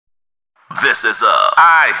This is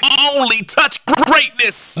I Only Touch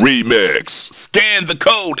Greatness Remix. Scan the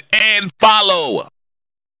code and follow.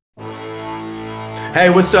 Hey,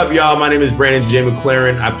 what's up, y'all? My name is Brandon J.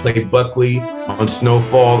 McLaren. I play Buckley on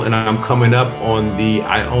Snowfall, and I'm coming up on the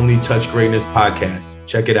I Only Touch Greatness podcast.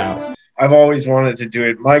 Check it out. I've always wanted to do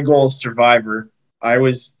it. My goal is Survivor. I've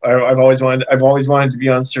always wanted to be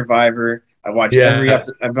on Survivor. I watch every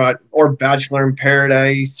episode, or Bachelor in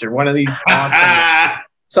Paradise, or one of these awesome,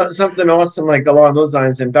 something awesome like along those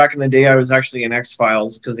lines. And back in the day, I was actually in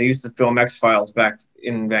X-Files because they used to film X-Files back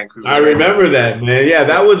in Vancouver. I remember that, man. Yeah,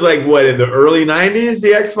 that was like what, in the early just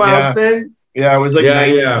the X-Files thing? Yeah, it was like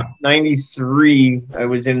 93. I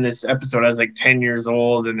was in this episode. I was like 10 years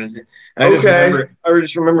old, and I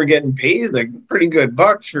just remember getting paid like pretty good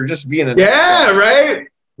bucks for just being in. Yeah, right.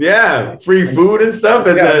 Yeah, free food and stuff.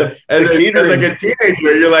 As a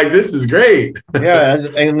teenager, you're like, this is great.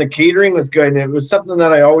 And the catering was good, and it was something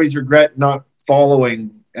that I always regret not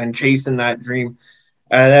following and chasing that dream.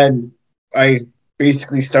 And then I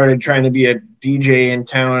basically started trying to be a DJ in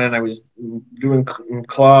town, and I was doing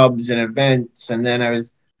clubs and events, and then I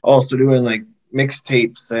was also doing like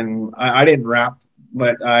mixtapes, and I didn't rap,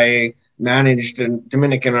 but I managed a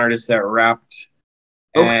Dominican artist that rapped.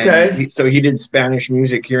 Okay. So he did Spanish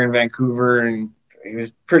music here in Vancouver, and he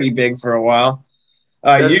was pretty big for a while.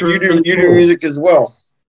 You do music as well.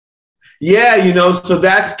 Yeah, so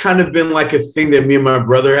that's kind of been like a thing that me and my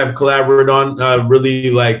brother have collaborated on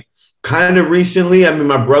really like kind of recently. I mean,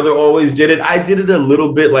 my brother always did it. I did it a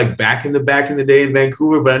little bit like back in the day in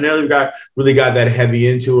Vancouver, but I never really got that heavy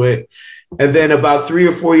into it. And then about 3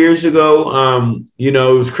 or 4 years ago, it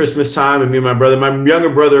was Christmas time, and me and my younger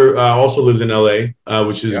brother also lives in LA,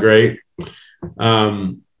 which is great. We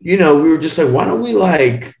were just like, why don't we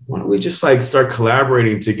just like start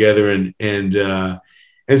collaborating together? And so,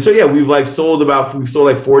 yeah, we've sold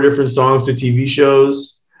like 4 different songs to TV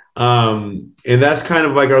shows. And that's kind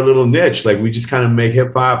of like our little niche. Like we just kind of make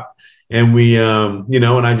hip hop, and we, and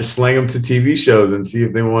I just slang them to TV shows and see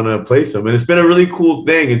if they want to play some. And it's been a really cool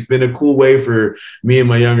thing. It's been a cool way for me and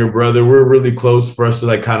my younger brother. We're really close for us to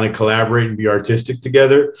like kind of collaborate and be artistic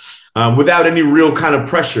together without any real kind of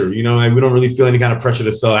pressure. Like we don't really feel any kind of pressure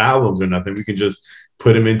to sell albums or nothing. We can just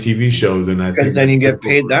put them in TV shows. And because then you get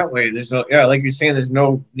paid that way. There's no, like you're saying, there's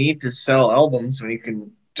no need to sell albums when you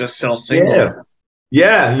can just sell singles.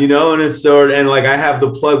 Yeah, and it's and like I have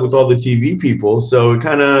the plug with all the TV people, so it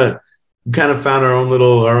kind of found our own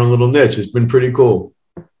little niche. It's been pretty cool.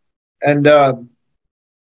 And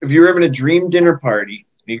if you're having a dream dinner party,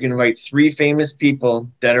 you can invite 3 famous people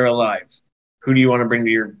dead or alive. Who do you want to bring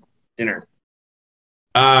to your dinner?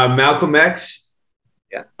 Malcolm X.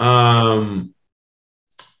 Yeah. I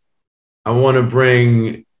want to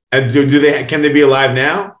bring. Can they be alive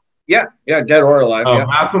now? Yeah, dead or alive. Oh, yeah.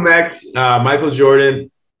 Malcolm X, Michael Jordan,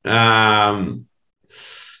 and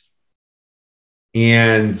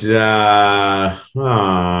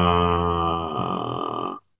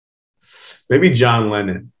maybe John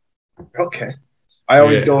Lennon. Okay. I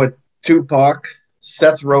always go with Tupac,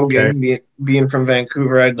 Seth Rogen, being from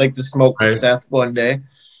Vancouver. I'd like to smoke with Seth one day.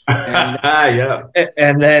 And,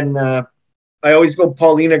 and then I always go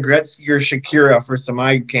Paulina Gretzky or Shakira for some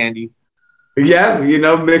eye candy. Yeah,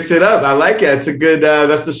 mix it up. I like it. It's a good,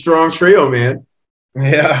 that's a strong trio, man.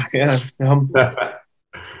 Yeah. If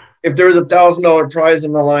there was $1,000 prize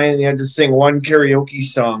in the line and you had to sing one karaoke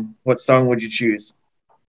song, what song would you choose?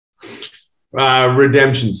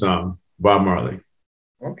 Redemption Song, Bob Marley.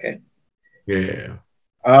 Okay. Yeah.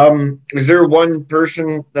 Is there one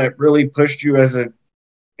person that really pushed you in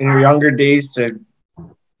your younger days to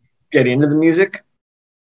get into the music?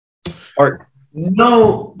 Or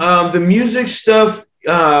no, the music stuff.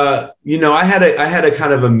 I had a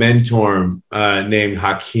kind of a mentor named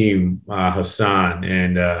Hakeem Hassan,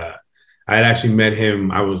 and I had actually met him.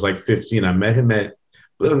 I was like 15. I met him at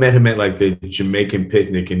like the Jamaican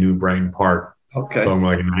picnic in New Brighton Park. Okay, so I'm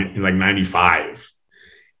like in like 95,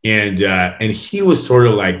 and he was sort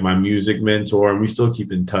of like my music mentor, and we still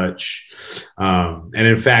keep in touch. And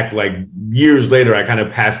in fact, like years later, I kind of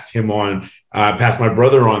passed my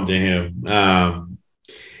brother on to him.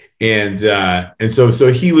 And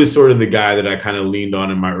so he was sort of the guy that I kind of leaned on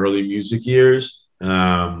in my early music years.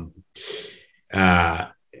 And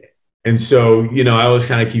so, I always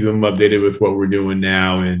kind of keep him updated with what we're doing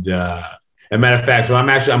now. And as a matter of fact, so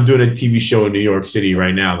I'm doing a TV show in New York City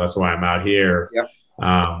right now. That's why I'm out here. Yep.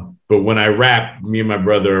 But when I rap, me and my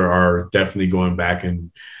brother are definitely going back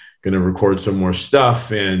and going to record some more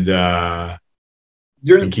stuff and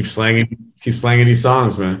keep slanging these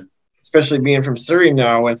songs, man. Especially being from Surrey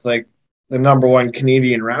now, with like the #1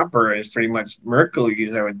 Canadian rapper is pretty much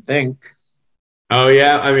Mercury's, I would think. Oh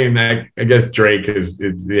yeah, I mean, I guess Drake is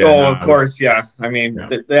yeah. Oh, No, of course, yeah. I mean,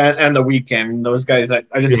 yeah, and the Weekend, those guys. I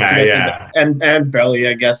just yeah, forget yeah. and Belly.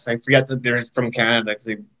 I guess I forget that they're from Canada because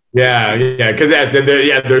Yeah, yeah, because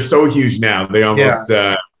they're so huge now.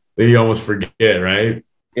 yeah, They almost forget, right?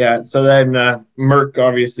 yeah. So then Merck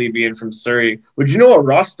obviously being from Surrey. Would you know a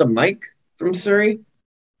Rasta Mike from Surrey?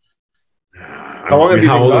 I How long have mean, you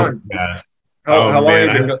how been old is gone? that? How Oh long have you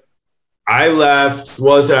man, been gone? I left.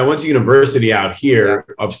 Was I went to university out Yeah, here,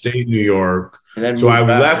 upstate New York. and then So moved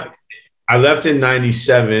back. I left in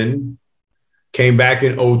 '97, came back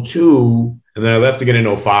in '02, and then I left again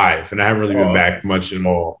in '05, and I haven't really been Oh, okay. back much at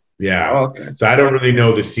all. Yeah. Oh, okay. So I don't really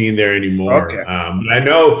know the scene there anymore. Okay.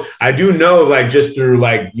 But I do know, like, just through,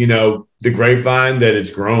 like, the grapevine, that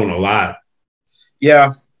it's grown a lot.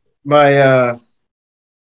 Yeah, my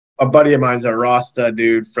a buddy of mine's a Rasta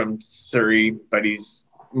dude from Surrey, but he's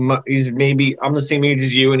maybe I'm the same age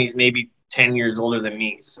as you, and he's maybe 10 years older than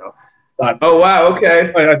me. So, but Oh wow,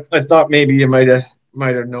 okay. I thought maybe you might have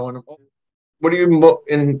known him. What do you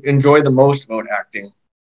enjoy the most about acting?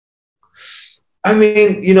 I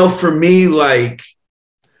mean, for me, like,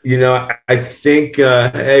 I think,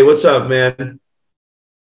 hey, what's up, man?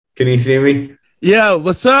 Can you see me? Yeah,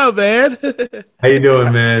 what's up, man? How you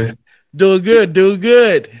doing, man? Doing good, doing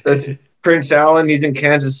good. That's Prince Allen. He's in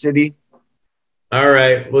Kansas City. All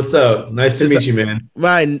right, what's up? Nice to It's meet you, man.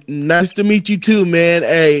 Ryan, nice to meet you too, man.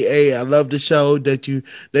 Hey, I love the show that you're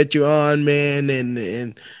on, man,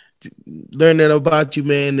 and learning about you,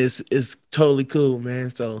 man, is totally cool,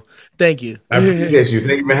 man. So thank you. I appreciate you.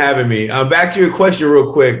 Thank you for having me. Back to your question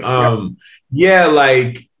real quick. Yep. Yeah,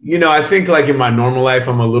 like, I think like in my normal life,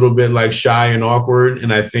 I'm a little bit like shy and awkward.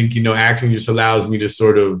 And I think, acting just allows me to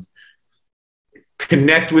sort of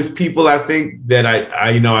connect with people. I think that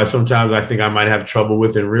I sometimes I think I might have trouble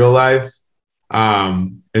with in real life.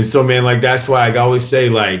 And so, man, like, that's why I always say,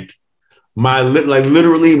 like,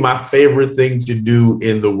 literally my favorite thing to do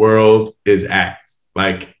in the world is act.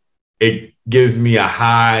 Like, it gives me a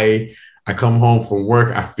high. I come home from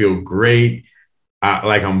work, I feel great.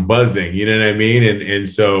 Like, I'm buzzing, you know what I mean? And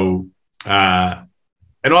so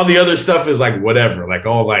and all the other stuff is like whatever, like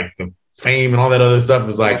all like the fame and all that other stuff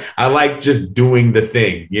is like, I like just doing the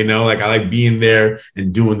thing, like I like being there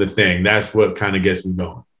and doing the thing. That's what kind of gets me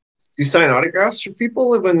going. You sign autographs for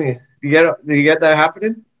people when you get that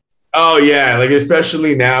happening? Oh yeah, like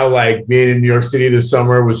especially now, like being in New York City this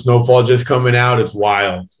summer with snowfall just coming out, it's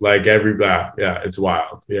wild. Like yeah, it's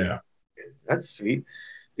wild. Yeah, that's sweet.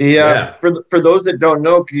 Yeah. For those that don't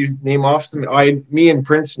know, can you name off some? Me and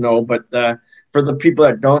Prince know, but for the people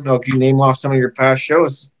that don't know, can you name off some of your past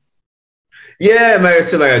shows? Yeah, like I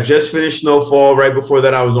said, like I just finished Snowfall. Right before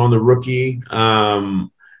that, I was on The Rookie. Before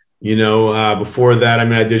that, I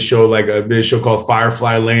mean, I did a show called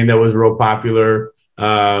Firefly Lane that was real popular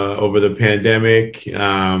over the pandemic.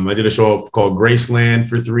 I did a show called Graceland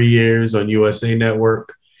for 3 years on USA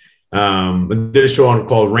Network. I did a show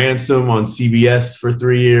called Ransom on CBS for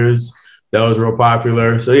 3 years. That was real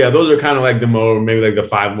popular. So yeah, those are kind of like maybe like the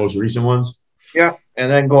 5 most recent ones. Yeah, and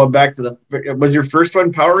then going back to was your first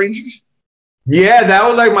one Power Rangers? Yeah, that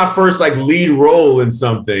was like my first like lead role in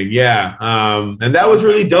something. Yeah. And that was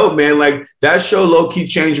really dope, man. Like that show low-key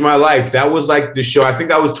changed my life. That was like the show. I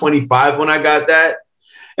think I was 25 when I got that.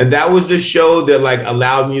 And that was the show that like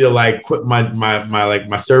allowed me to like quit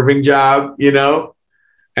my serving job,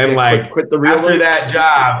 And like quit the real after that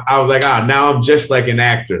job, I was like, now I'm just like an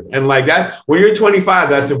actor. And like that, when you're 25,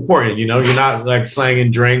 that's important. You're not like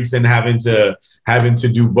slanging drinks and having to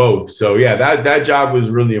do both. So yeah, that job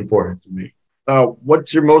was really important to me.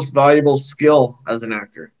 What's your most valuable skill as an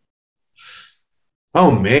actor? Oh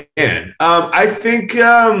man, I think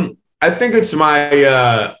it's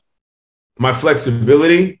my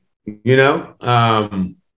flexibility.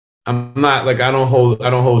 I'm not like I don't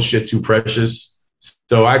hold shit too precious,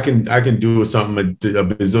 so I can do something a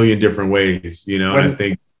bazillion different ways. And I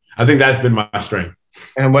think that's been my strength.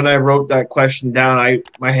 And when I wrote that question down,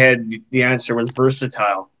 my head the answer was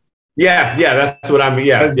versatile. Yeah, that's what I mean.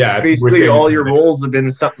 Yeah. Basically, all your roles have been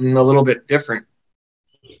something a little bit different.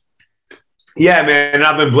 Yeah, man,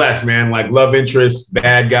 I've been blessed, man. Like love interest,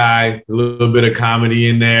 bad guy, a little bit of comedy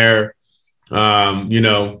in there.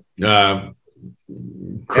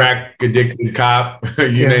 Crack addicted cop,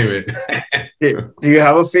 you name it. Do you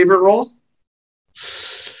have a favorite role?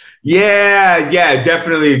 Yeah,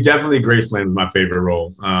 definitely Graceland is my favorite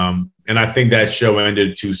role. And I think that show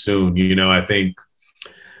ended too soon. I think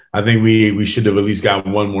we should have at least got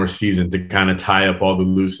one more season to kind of tie up all the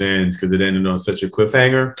loose ends because it ended on such a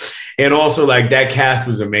cliffhanger. And also, like, that cast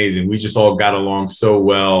was amazing. We just all got along so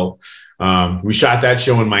well. We shot that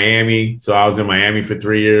show in Miami. So I was in Miami for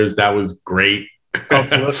 3 years. That was great.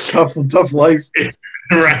 Tough life.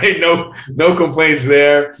 Right. No complaints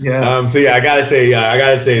there. Yeah. So yeah, I gotta say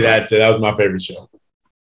that was my favorite show.